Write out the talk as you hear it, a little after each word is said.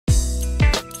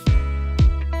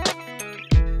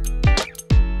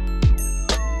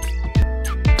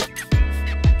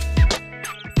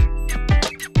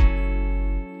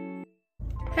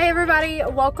everybody,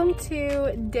 welcome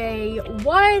to day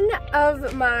 1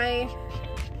 of my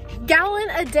gallon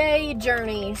a day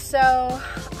journey. So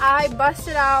I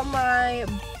busted out my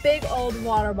big old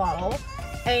water bottle,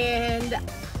 and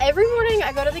every morning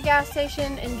I go to the gas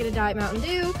station and get a Diet Mountain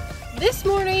Dew. This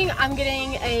morning I'm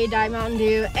getting a Diet Mountain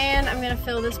Dew and I'm gonna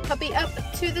fill this puppy up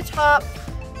to the top.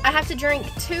 I have to drink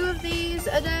 2 of these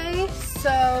a day,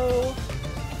 so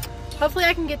hopefully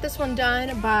I can get this one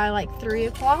done by like 3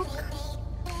 o'clock.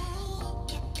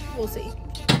 We'll see.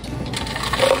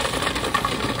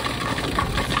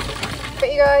 But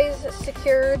you guys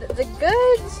secured the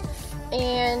goods,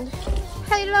 and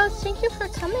hello, thank you for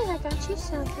coming. I got you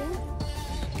something.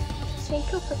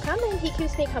 Thank you for coming. He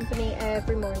keeps me company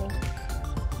every morning.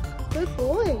 Good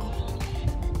boy.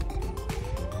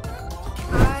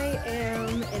 I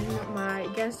am in my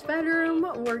guest bedroom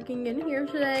working in here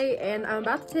today, and I'm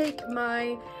about to take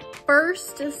my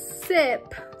first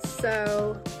sip.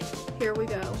 So here we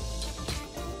go.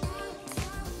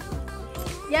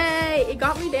 Yay! It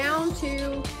got me down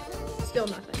to still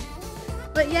nothing.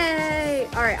 But yay!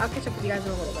 Alright, I'll catch up with you guys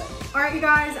in a little bit. Alright, you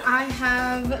guys, I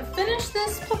have finished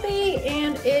this puppy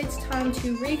and it's time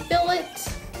to refill it.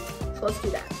 So let's do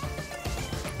that.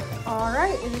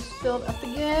 Alright, it is filled up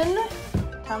again.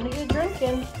 Time to get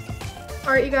drinking.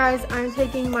 Alright, you guys, I'm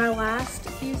taking my last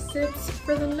few sips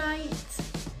for the night.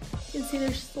 You can see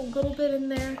there's just a little bit in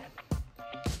there.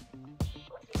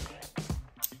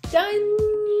 Done!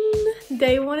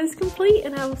 Day 1 is complete,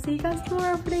 and I will see you guys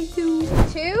tomorrow for day 2.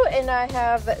 And I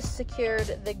have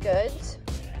secured the goods.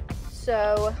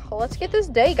 So let's get this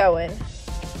day going.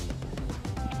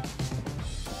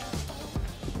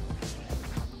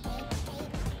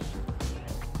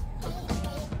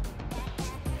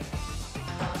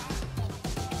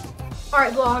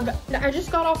 Alright vlog, I just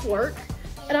got off work,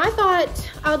 and I thought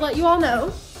I would let you all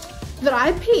know that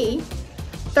I pee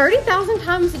 30,000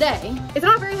 times a day. It's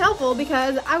not very helpful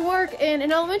because I work in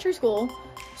an elementary school,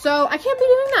 so I can't be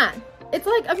doing that. It's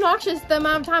like obnoxious the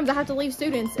amount of times I have to leave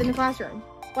students in the classroom.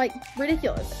 Like,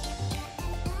 ridiculous.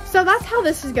 So that's how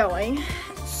this is going.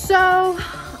 So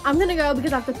I'm gonna go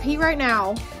because I have to pee right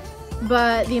now,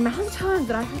 but the amount of times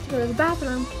that I have to go to the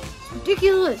bathroom is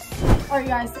ridiculous. All right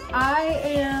guys, I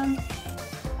am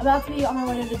about to be on my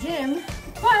way to the gym,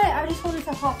 but I just wanted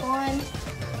to hop on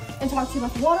and talk to you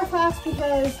about the water flask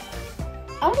because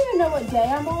I don't even know what day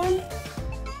I'm on,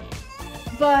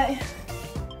 but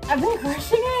I've been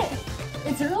crushing it.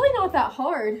 It's really not that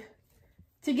hard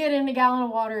to get in a gallon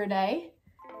of water a day.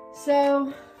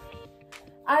 So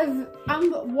I'm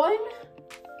one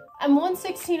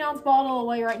 16-ounce bottle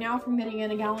away right now from getting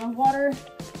in a gallon of water,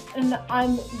 and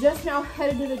I'm just now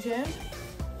headed to the gym,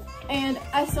 and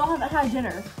I still haven't had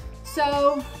dinner.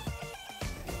 So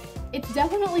it's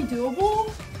definitely doable.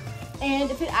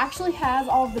 And if it actually has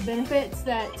all of the benefits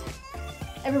that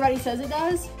everybody says it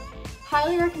does,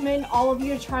 highly recommend all of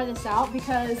you to try this out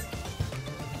because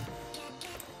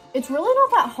it's really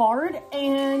not that hard,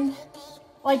 and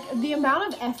like the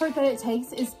amount of effort that it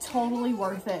takes is totally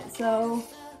worth it. So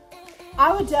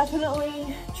I would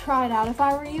definitely try it out if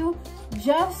I were you.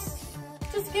 Just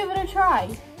give it a try.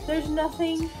 There's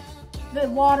nothing that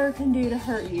water can do to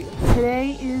hurt you.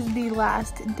 Today is the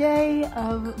last day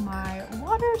of my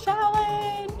water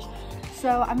challenge.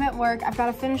 So I'm at work, I've got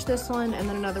to finish this one and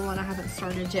then another one I haven't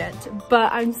started yet.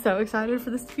 But I'm so excited for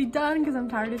this to be done because I'm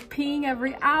tired of peeing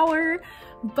every hour.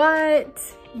 But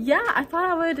yeah, I thought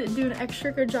I would do an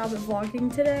extra good job of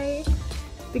vlogging today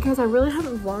because I really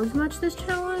haven't vlogged much this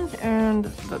challenge, and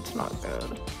that's not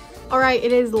good. All right,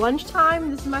 it is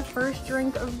lunchtime. This is my first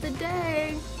drink of the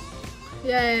day.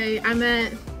 Yay, I'm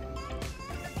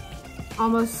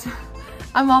almost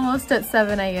at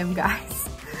 7 a.m. guys,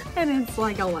 and it's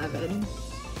like 11.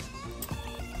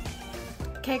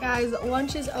 Okay guys,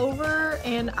 lunch is over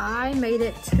and I made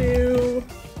it to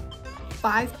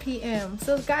 5 p.m.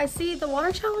 So guys, see, the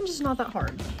water challenge is not that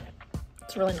hard.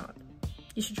 It's really not.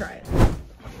 You should try it.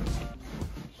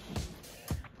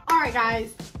 All right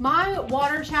guys, my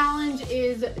water challenge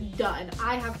is done.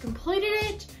 I have completed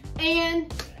it,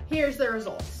 and here's the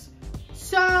results.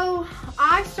 So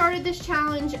I started this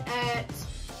challenge at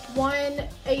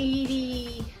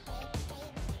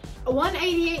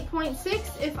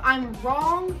 188.6. If I'm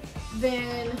wrong,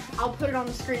 then I'll put it on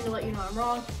the screen to let you know I'm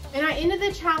wrong. And I ended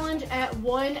the challenge at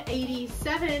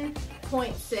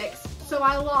 187.6. So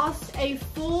I lost a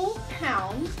full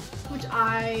pound, which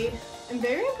I am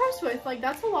very impressed with. Like,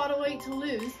 that's a lot of weight to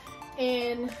lose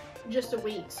in just a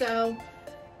week. So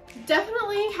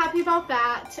definitely happy about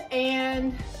that.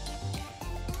 And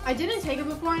I didn't take it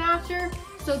before and after,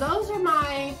 so those are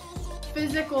my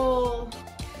physical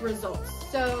results.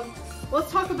 So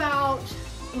let's talk about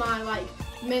my like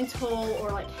mental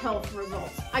or like health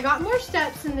results. I got more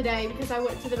steps in the day because I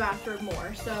went to the bathroom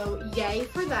more, so yay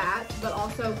for that, but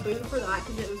also boo for that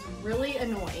because it was really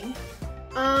annoying.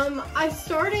 I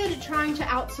started trying to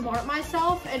outsmart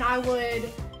myself, and I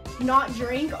would not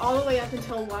drink all the way up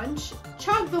until lunch,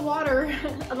 chug the water,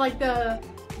 like the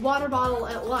water bottle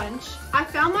at lunch. I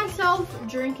found myself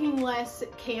drinking less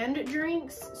canned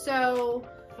drinks, so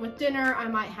with dinner I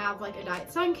might have like a Diet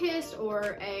Sunkist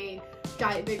or a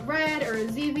Diet Big Red or a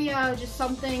Zevia, just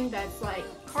something that's like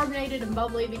carbonated and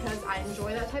bubbly because I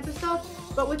enjoy that type of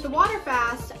stuff. But with the water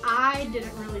fast, I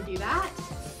didn't really do that,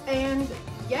 and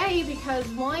yay, because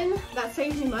one, that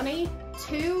saves me money,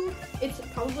 two, it's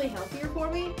probably healthier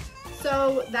for me.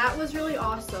 So that was really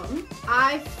awesome.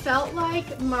 I felt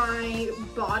like my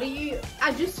body,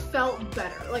 I just felt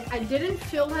better. Like I didn't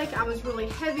feel like I was really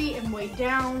heavy and weighed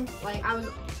down. Like I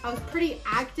was pretty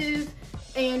active,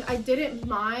 and I didn't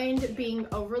mind being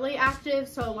overly active.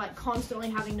 So like constantly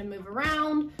having to move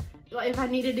around. Like if I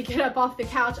needed to get up off the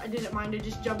couch, I didn't mind to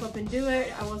just jump up and do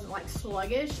it. I wasn't like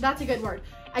sluggish. That's a good word.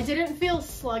 I didn't feel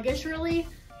sluggish really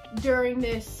during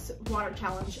this water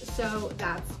challenge, so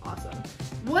that's awesome.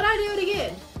 Would I do it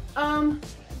again?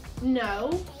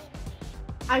 No,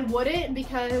 I wouldn't,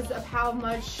 because of how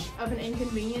much of an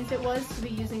inconvenience it was to be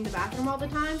using the bathroom all the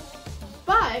time,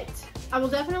 but I will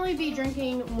definitely be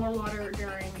drinking more water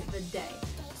during the day.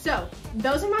 So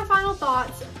those are my final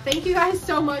thoughts. Thank you guys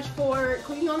so much for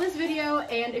clicking on this video,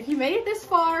 and if you made it this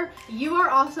far, you are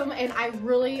awesome, and I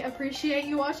really appreciate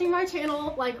you watching my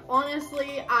channel. Like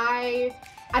honestly, I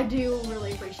do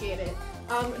really appreciate it.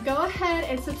 Go ahead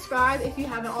and subscribe if you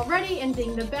haven't already, and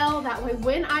ding the bell. That way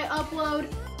when I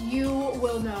upload, you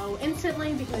will know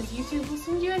instantly because YouTube will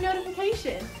send you a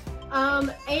notification.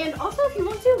 And also if you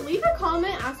want to, leave a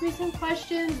comment, ask me some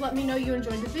questions, let me know you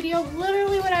enjoyed the video,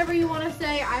 literally whatever you want to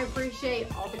say. I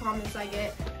appreciate all the comments I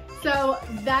get. So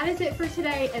that is it for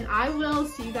today, and I will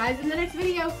see you guys in the next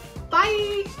video.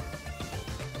 Bye!